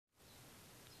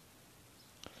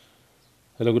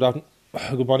Hello,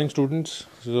 good morning, students.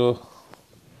 So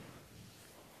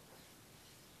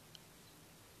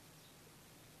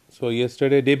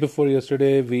yesterday, day before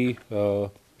yesterday, we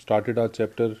started our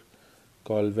chapter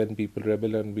called "When People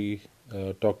Rebel," and we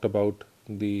talked about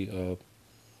the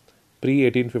pre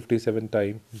 1857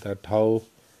 time, that how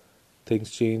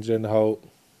things changed and how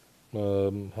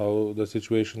the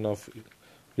situation of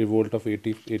revolt of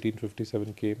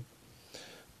 1857 came.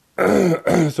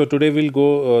 So today we'll go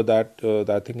that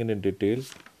thing in detail,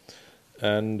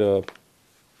 and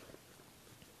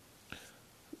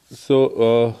so.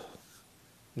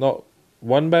 Now,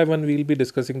 one by one, we'll be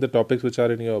discussing the topics which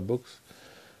are in your books.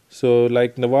 So,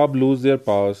 like Nawab lose their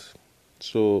powers.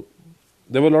 So,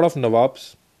 there were a lot of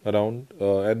Nawabs around,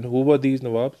 and who were these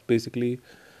Nawabs? Basically,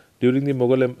 during the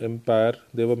Mughal Empire,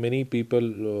 there were many people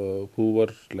who were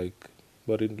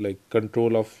in like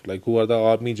control of, like, who are the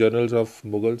army generals of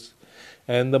Mughals.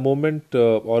 And the moment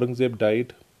Aurangzeb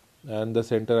died, and the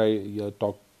center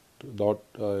talked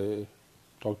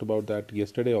about that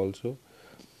yesterday also,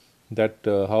 that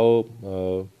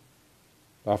how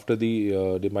after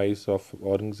the demise of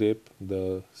Aurangzeb,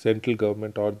 the central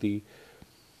government, or the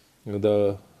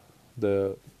the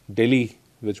Delhi,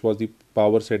 which was the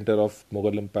power center of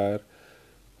Mughal Empire,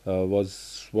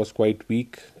 was quite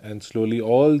weak, and slowly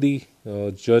all the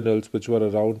journals which were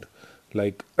around,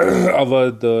 like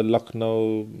Awadh,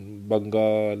 Lucknow,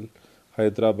 Bengal,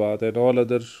 Hyderabad, and all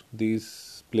other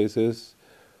these places,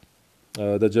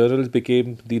 the generals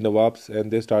became the Nawabs, and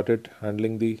they started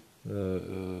handling the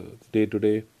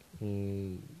day-to-day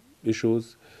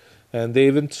issues, and they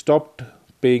even stopped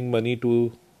paying money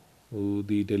to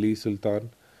the Delhi Sultan,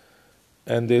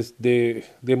 and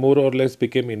they more or less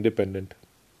became independent.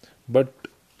 But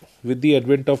with the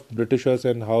advent of Britishers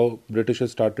and how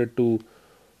Britishers started to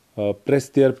press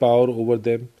their power over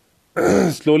them,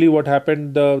 slowly what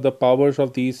happened, the powers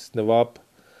of these Nawab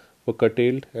were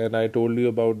curtailed, and I told you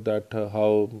about that,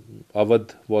 how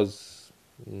Awadh was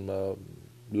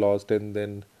lost, and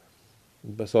then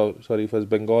first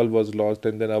Bengal was lost,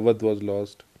 and then Awadh was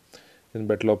lost in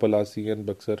Battle of Palasi and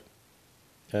Buxar,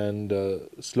 and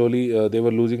slowly they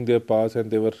were losing their powers, and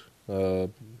they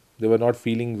were not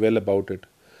feeling well about it.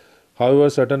 However,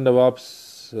 certain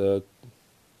Nawabs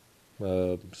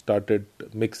started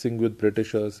mixing with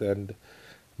Britishers, and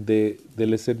they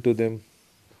listened to them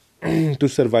to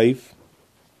survive.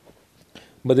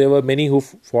 But there were many who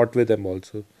fought with them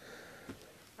also.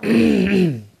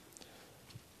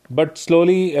 But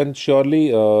slowly and surely,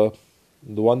 the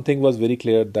one thing was very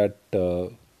clear, that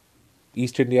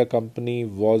East India Company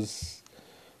was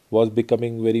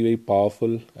becoming very, very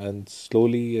powerful, and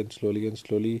slowly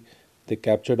they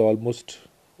captured almost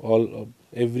all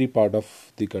every part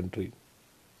of the country.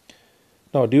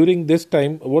 Now, during this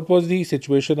time, what was the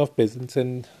situation of peasants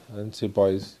and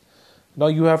sepoys? Now,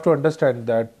 you have to understand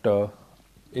that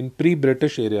in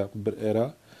pre-British era,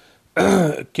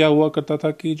 क्या हुआ करता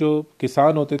था कि जो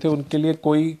किसान होते थे उनके लिए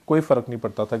कोई कोई फर्क नहीं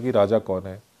पड़ता था कि राजा कौन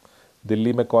है,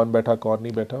 दिल्ली में कौन बैठा कौन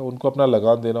नहीं बैठा, उनको अपना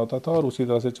लगान देना होता था और उसी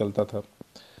तरह से चलता था,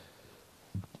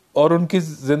 और उनकी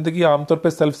ज़िंदगी आमतौर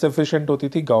पे सेल्फ सफिशिएंट होती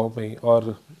थी गांव में ही,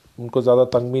 और उनको ज़्यादा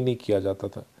तंग भी नहीं किया जाता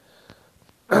था.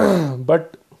 बट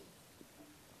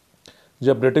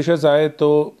जब ब्रिटिशर्स आए,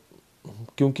 तो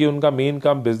क्योंकि उनका मेन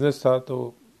काम बिजनेस था,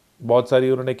 तो बहुत सारी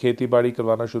उन्होंने खेती बाड़ी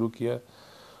करवाना शुरू किया,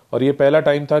 और ये पहला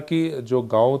टाइम था कि जो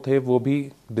गांव थे वो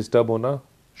भी डिस्टर्ब होना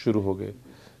शुरू हो गए,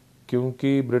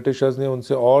 क्योंकि ब्रिटिशर्स ने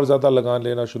उनसे और ज़्यादा लगान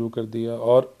लेना शुरू कर दिया,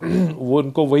 और वो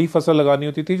उनको वही फसल लगानी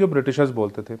होती थी जो ब्रिटिशर्स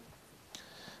बोलते थे.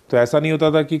 तो ऐसा नहीं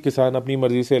होता था कि किसान अपनी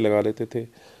मर्जी से लगा लेते थे.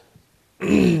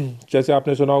 जैसे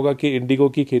आपने सुना होगा कि इंडिगो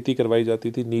की खेती करवाई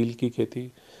जाती थी, नील की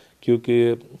खेती,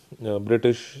 क्योंकि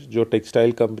ब्रिटिश जो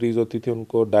टेक्सटाइल कंपनीज होती थी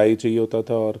उनको डाई चाहिए होता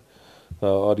था,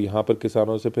 और यहाँ पर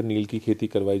किसानों से फिर नील की खेती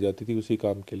करवाई जाती थी उसी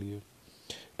काम के लिए.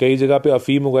 कई जगह पे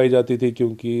अफीम उगाई जाती थी,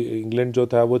 क्योंकि इंग्लैंड जो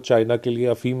था वो चाइना के लिए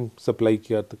अफीम सप्लाई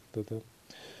किया करता था.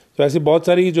 तो ऐसी बहुत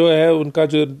सारी जो है, उनका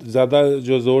जो ज़्यादा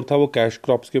जो जोर था वो कैश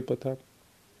क्रॉप्स के ऊपर था,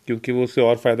 क्योंकि वो उससे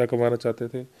और फ़ायदा कमाना चाहते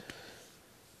थे.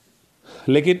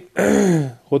 लेकिन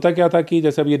होता क्या था कि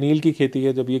जैसे अब ये नील की खेती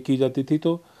है, जब ये की जाती थी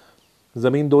तो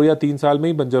ज़मीन 2 या 3 साल में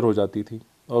ही बंजर हो जाती थी,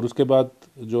 और उसके बाद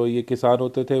जो ये किसान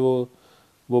होते थे वो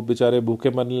बेचारे भूखे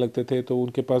मरने लगते थे, तो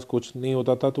उनके पास कुछ नहीं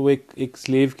होता था, तो वो एक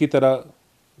स्लेव की तरह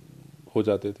हो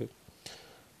जाते थे.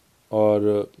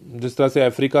 और जिस तरह से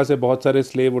अफ्रीका से बहुत सारे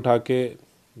स्लेव उठा के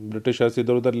ब्रिटिशर्स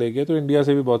इधर उधर ले गए, तो इंडिया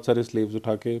से भी बहुत सारे स्लेव्स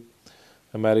उठा के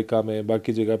अमेरिका में,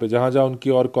 बाकी जगह पे जहाँ जहाँ उनकी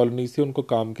और कॉलोनीज थी, उनको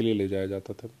काम के लिए ले जाया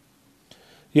जाता था,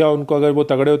 या उनको अगर वो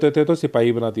तगड़े होते थे तो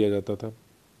सिपाही बना दिया जाता था.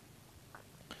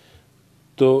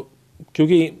 तो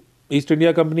क्योंकि ईस्ट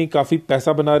इंडिया कंपनी काफ़ी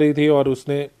पैसा बना रही थी और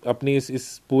उसने अपनी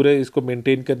इस पूरे इसको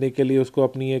मेंटेन करने के लिए उसको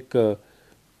अपनी एक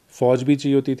फ़ौज भी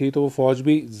चाहिए होती थी। तो वो फ़ौज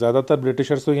भी ज़्यादातर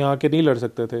ब्रिटिशर्स तो यहाँ के नहीं लड़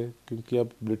सकते थे, क्योंकि अब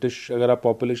ब्रिटिश अगर आप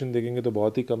पॉपुलेशन देखेंगे तो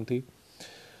बहुत ही कम थी।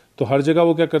 तो हर जगह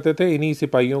वो क्या करते थे, इन्हीं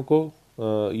सिपाहियों को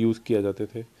यूज़ किया जाते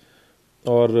थे।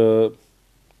 और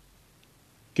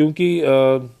क्योंकि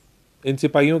इन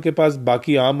सिपाहियों के पास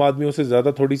बाकी आम आदमियों से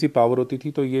ज़्यादा थोड़ी सी पावर होती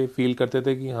थी, तो ये फील करते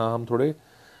थे कि हाँ हम थोड़े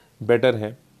बेटर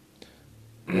हैं।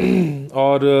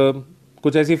 और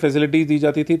कुछ ऐसी फैसिलिटीज दी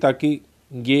जाती थी ताकि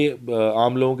ये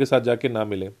आम लोगों के साथ जाके ना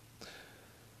मिले।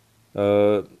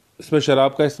 इसमें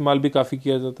शराब का इस्तेमाल भी काफ़ी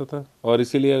किया जाता था, और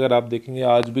इसीलिए अगर आप देखेंगे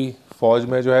आज भी फ़ौज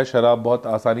में जो है शराब बहुत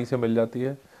आसानी से मिल जाती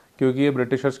है, क्योंकि ये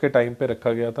ब्रिटिशर्स के टाइम पे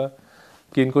रखा गया था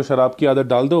कि इनको शराब की आदत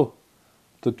डाल दो,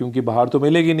 तो क्योंकि बाहर तो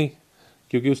मिलेगी नहीं,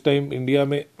 क्योंकि उस टाइम इंडिया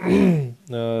में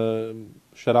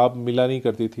शराब मिला नहीं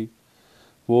करती थी,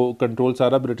 वो कंट्रोल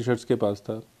सारा ब्रिटिशर्स के पास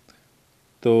था।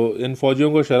 तो इन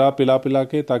फौजियों को शराब पिला पिला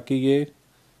के ताकि ये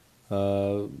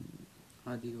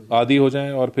आदी हो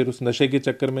जाएं और फिर उस नशे के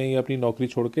चक्कर में ये अपनी नौकरी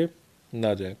छोड़ के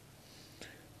ना जाए।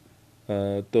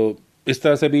 तो इस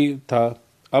तरह से भी था।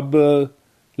 अब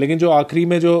लेकिन जो आखिरी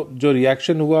में जो जो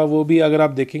रिएक्शन हुआ वो भी अगर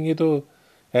आप देखेंगे तो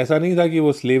ऐसा नहीं था कि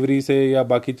वो स्लेवरी से या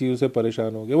बाकी चीज़ों से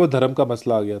परेशान हो गए, वो धर्म का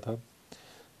मसला आ गया था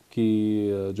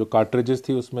कि जो कार्ट्रिजेस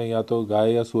थी उसमें या तो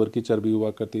गाय या सूअर की चर्बी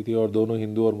हुआ करती थी, और दोनों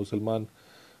हिंदू और मुसलमान,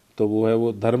 तो वो है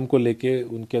वो धर्म को लेके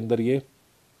उनके अंदर ये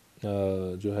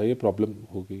जो है ये प्रॉब्लम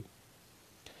होगी।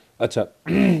 अच्छा,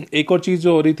 एक और चीज़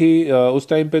जो हो रही थी उस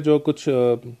टाइम पे, जो कुछ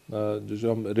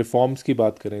जो हम रिफॉर्म्स की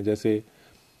बात करें, जैसे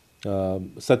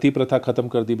सती प्रथा ख़त्म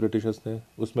कर दी ब्रिटिशर्स ने,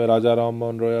 उसमें राजा राम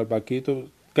मोहन रॉय और बाकी तो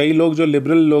कई लोग जो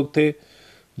लिबरल लोग थे,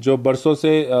 जो बरसों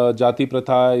से जाति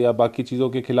प्रथा या बाकी चीज़ों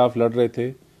के खिलाफ लड़ रहे थे,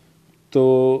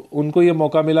 तो उनको ये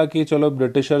मौका मिला कि चलो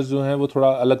ब्रिटिशर्स जो हैं वो थोड़ा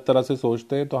अलग तरह से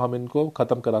सोचते हैं, तो हम इनको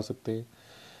ख़त्म करा सकते हैं।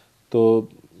 तो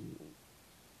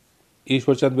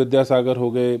ईश्वर चंद्र विद्यासागर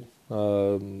हो गए,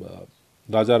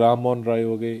 राजा राम मोहन राय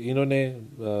हो गए,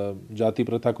 इन्होंने जाति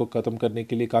प्रथा को ख़त्म करने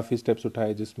के लिए काफ़ी स्टेप्स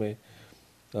उठाए, जिसमें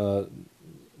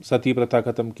सती प्रथा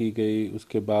ख़त्म की गई।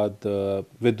 उसके बाद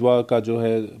विधवा का जो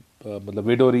है मतलब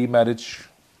विडो री मैरिज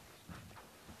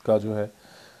का जो है,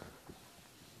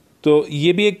 तो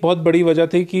ये भी एक बहुत बड़ी वजह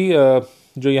थी कि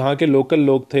जो यहाँ के लोकल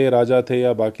लोग थे, राजा थे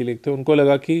या बाकी लोग थे, उनको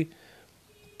लगा कि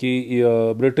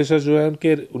ब्रिटिशर्स जो है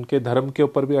उनके उनके धर्म के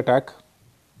ऊपर भी अटैक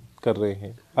कर रहे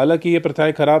हैं। हालांकि ये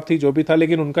प्रथाएं खराब थी जो भी था,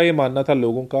 लेकिन उनका ये मानना था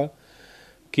लोगों का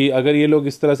कि अगर ये लोग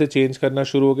इस तरह से चेंज करना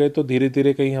शुरू हो गए तो धीरे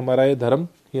धीरे कहीं हमारा ये धर्म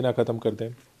ही ना ख़त्म कर दें।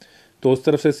 तो उस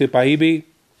तरफ से सिपाही भी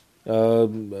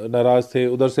नाराज़ थे,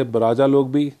 उधर से राजा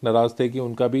लोग भी नाराज़ थे कि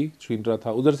उनका भी छीन रहा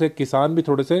था, उधर से किसान भी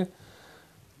थोड़े से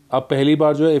अब पहली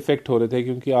बार जो है इफेक्ट हो रहे थे,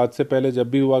 क्योंकि आज से पहले जब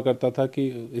भी हुआ करता था कि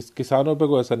इस किसानों पे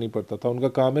कोई असर नहीं पड़ता था, उनका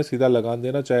काम है सीधा लगान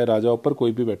देना, चाहे राजा ऊपर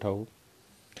कोई भी बैठा हो।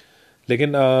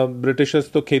 लेकिन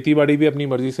ब्रिटिशर्स तो खेती बाड़ी भी अपनी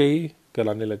मर्जी से ही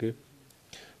कराने लगे।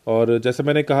 और जैसे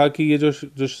मैंने कहा कि ये जो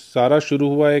जो सारा शुरू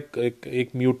हुआ एक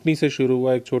म्यूटनी से शुरू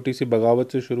हुआ, एक छोटी सी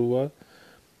बगावत से शुरू हुआ,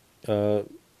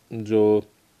 जो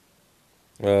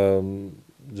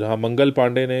जहाँ मंगल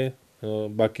पांडे ने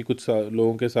बाकी कुछ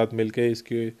लोगों के साथ मिलके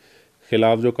इसके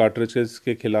खिलाफ, जो कार्ट्रिजेस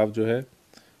के खिलाफ जो है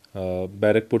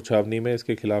बैरकपुर छावनी में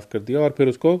इसके खिलाफ कर दिया, और फिर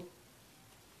उसको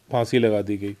फांसी लगा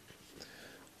दी गई।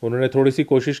 उन्होंने थोड़ी सी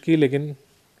कोशिश की लेकिन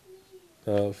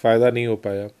फ़ायदा नहीं हो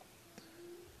पाया।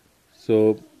 सो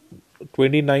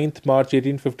 29th March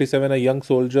 1857 a young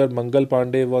soldier Mangal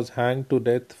Pandey was hanged to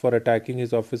death for attacking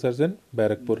his officers in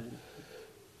Barrackpore.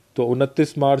 तो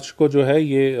 29 मार्च को जो है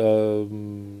ये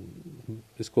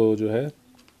इसको जो है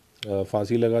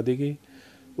फांसी लगा दी गई।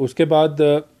 उसके बाद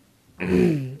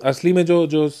असली में जो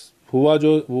जो हुआ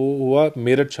जो वो हुआ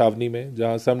मेरठ छावनी में,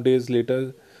 जहाँ some days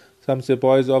later some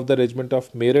sepoys of the regiment of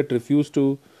Meerut refuse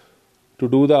to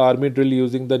do the army drill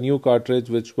using the new cartridge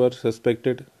which were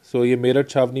suspected. So ये मेरठ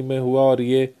छावनी में हुआ और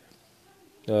ये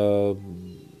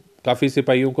काफ़ी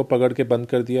सिपाहियों को पकड़ के बंद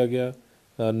कर दिया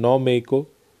गया 9 मई को।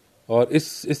 और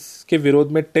इसके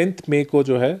विरोध में 10th मई को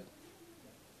जो है,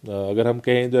 अगर हम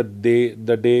कहें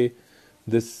the day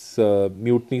this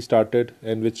mutiny started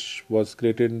and which was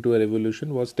created into a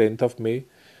revolution was 10th of May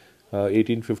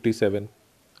 1857।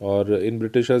 और इन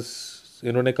ब्रिटिशर्स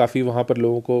इन्होंने काफ़ी वहाँ पर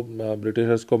लोगों को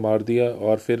ब्रिटिशर्स को मार दिया,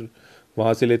 और फिर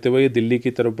वहाँ से लेते हुए ये दिल्ली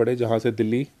की तरफ बढ़े, जहाँ से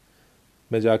दिल्ली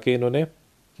में जाके इन्होंने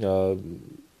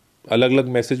अलग अलग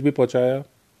मैसेज भी पहुँचाया।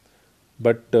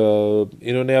 बट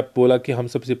इन्होंने अब बोला कि हम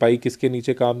सब सिपाही किसके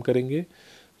नीचे काम करेंगे,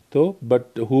 तो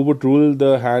but who would rule the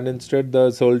hand instead, the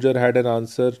soldier had an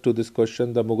answer to this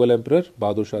question, the Mughal emperor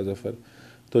Bahadur Shah Zafar.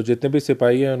 तो जितने भी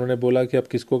सिपाही हैं उन्होंने बोला कि अब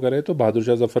किसको करें, तो बहादुर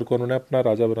शाह जफर को उन्होंने अपना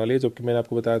राजा बना लिया, जबकि मैंने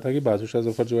आपको बताया था कि बहादुर शाह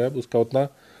जफर जो है उसका उतना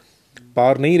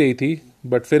पार नहीं रही थी,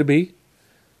 बट फिर भी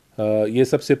ये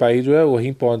सब सिपाही जो है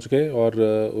वहीं पहुंच गए और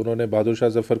उन्होंने बहादुर शाह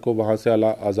जफ़र को वहाँ से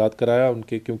आज़ाद कराया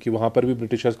उनके, क्योंकि वहाँ पर भी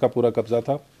ब्रिटिशर्स का पूरा कब्जा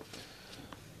था।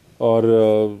 और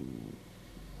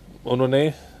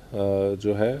उन्होंने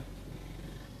जो है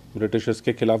ब्रिटिशर्स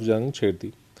के खिलाफ जंग छेड़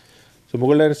दी। So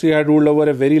Mughal dynasty had ruled over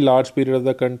a very large period of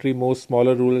the country. Most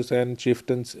smaller rulers and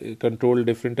chieftains controlled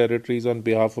different territories on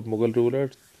behalf of Mughal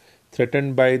rulers.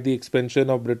 Threatened by the expansion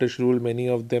of British rule, many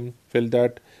of them felt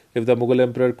that if the Mughal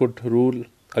emperor could rule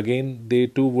again, they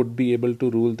too would be able to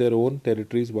rule their own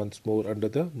territories once more under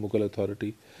the Mughal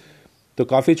authority. तो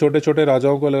काफ़ी छोटे छोटे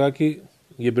राजाओं को लगा कि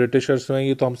ये Britishers हैं,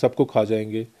 ये तो हम सबको खा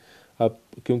जाएंगे। अब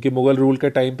क्योंकि मुग़ल रूल के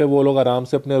टाइम पे वो लोग आराम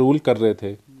से अपने रूल कर रहे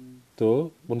थे,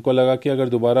 तो उनको लगा कि अगर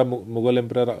दोबारा मुग़ल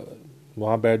एम्परर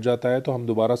वहाँ बैठ जाता है तो हम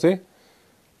दोबारा से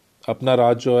अपना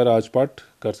राज जो है राजपाट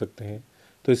कर सकते हैं।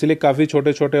 तो इसीलिए काफ़ी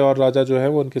छोटे छोटे और राजा जो है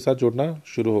वो उनके साथ जुड़ना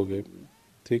शुरू हो गए।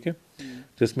 ठीक है,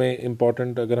 जिसमें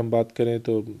इम्पोर्टेंट अगर हम बात करें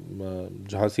तो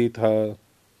झांसी था,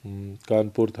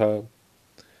 कानपुर था,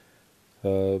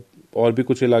 और भी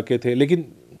कुछ इलाके थे। लेकिन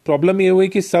प्रॉब्लम ये हुई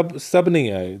कि सब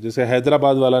नहीं आए। जैसे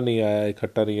हैदराबाद वाला नहीं आया,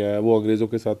 इकट्ठा नहीं आया, वो अंग्रेज़ों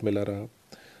के साथ मिला रहा।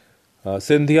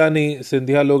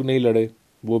 सिंधिया लोग नहीं लड़े,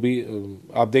 वो भी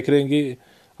आप देख रहे हैं कि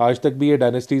आज तक भी ये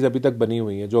डायनेस्टीज़ अभी तक बनी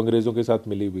हुई हैं जो अंग्रेज़ों के साथ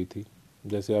मिली हुई थी।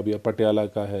 जैसे अब या पटियाला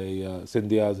का है, या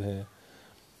सिंधियाज़ हैं,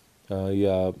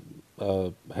 या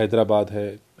हैदराबाद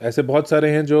है। ऐसे बहुत सारे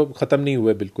हैं जो ख़त्म नहीं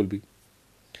हुए बिल्कुल भी।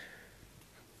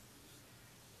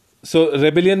 So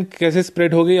rebellion कैसे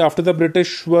spread हो गई? After the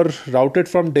British were routed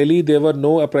from Delhi, there were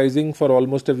no uprising for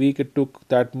almost a week. It took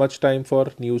that much time for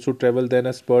news to travel. Then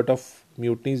a spurt of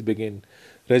mutinies began.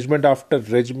 Regiment after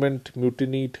regiment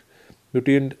mutinied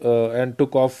and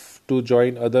took off to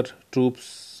join other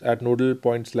troops at nodal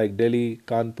points like Delhi,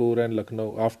 Kanpur, and Lucknow.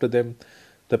 After them,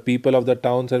 the people of the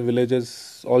towns and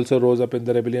villages also rose up in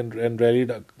the rebellion and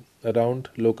rallied around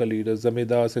local leaders,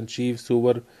 zamindars, and chiefs who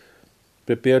were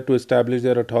prepared to establish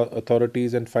their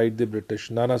authorities and fight the British.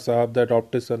 Nana Sahab, the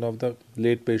adopted son of the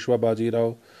late Peshwa Baji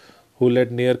Rao, who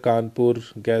led near Kanpur,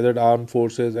 gathered armed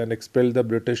forces and expelled the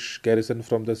British garrison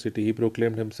from the city. He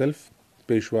proclaimed himself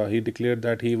Peshwa. He declared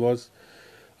that he was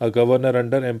a governor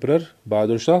under Emperor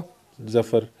Bahadur Shah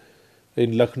Zafar.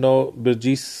 In Lucknow,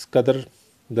 Birjis Qadar,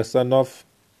 the son of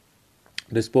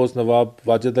disposed Nawab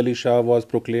Wajid Ali Shah, was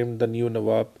proclaimed the new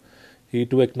Nawab. He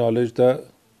too acknowledged the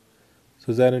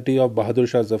suzerainty of Bahadur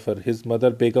Shah Zafar. His mother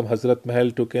Begum Hazrat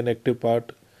Mahal took an active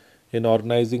part in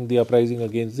organizing the uprising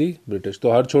against the British.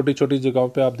 तो हर छोटी छोटी जगहों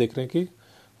पे आप देख रहे हैं कि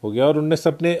हो गया, और उनने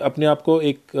सबने अपने आप को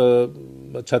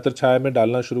एक छत्र छाया में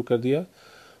डालना शुरू कर दिया।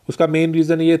 उसका मेन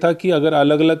रीज़न ये था कि अगर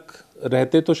अलग अलग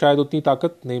रहते तो शायद उतनी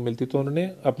ताकत नहीं मिलती, तो उन्होंने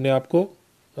अपने आप को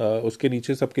उसके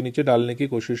नीचे, सबके नीचे डालने की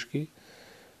कोशिश की।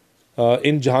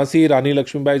 इन झांसी, रानी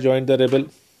Lakshmibai joined the rebel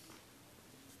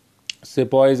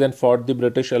sepoys and fought the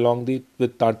British along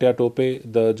with Tatya Tope,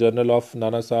 the general of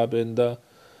Nana Sahib. In the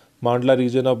Mandla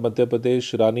region of Madhya Pradesh,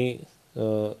 Rani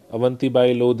Avanti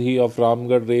Bai Lodhi of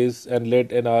Ramgarh raised and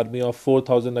led an army of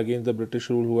 4,000 against the British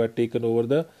rule who had taken over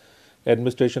the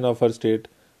administration of her state.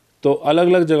 तो अलग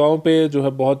अलग जगहों पे जो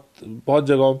है, बहुत बहुत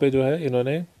जगहों पे जो है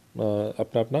इन्होंने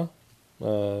अपना अपना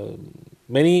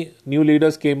many new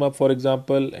leaders came up. For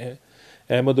example,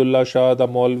 Ahmadullah Shah, the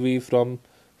Maulvi from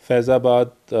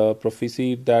Faizabad,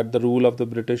 prophesied that the rule of the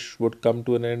British would come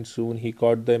to an end soon. He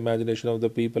caught the imagination of the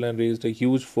people and raised a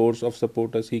huge force of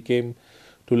supporters. He came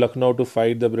to Lucknow to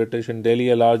fight the British. In Delhi,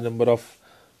 a large number of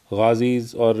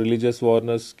Ghazis or religious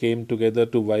warriors came together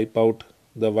to wipe out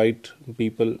the white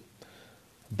people.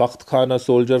 Bakht Khan, a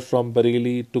soldier from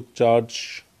Bareilly, took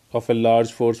charge of a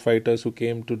large force fighters who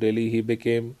came to Delhi. He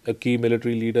became a key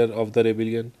military leader of the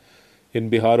rebellion. In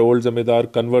Bihar, old Zamindar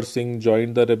Kanwar Singh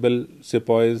joined the rebel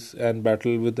sepoys and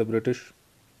battled with the British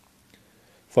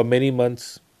for many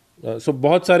months. So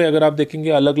बहुत सारे, अगर आप देखेंगे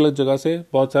अलग अलग जगह से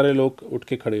बहुत सारे लोग उठ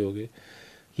के खड़े हो गए।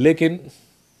 लेकिन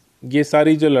ये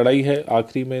सारी जो लड़ाई है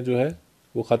आखिरी में जो है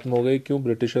वो ख़त्म हो गई। क्यों?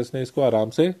 ब्रिटिशर्स ने इसको आराम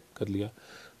से कर लिया।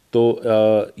 तो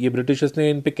ये ब्रिटिशर्स ने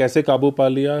इन पे कैसे काबू पा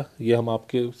लिया, ये हम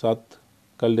आपके साथ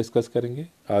कल डिस्कस करेंगे।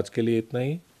 आज के लिए इतना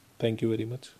ही। Thank you very much.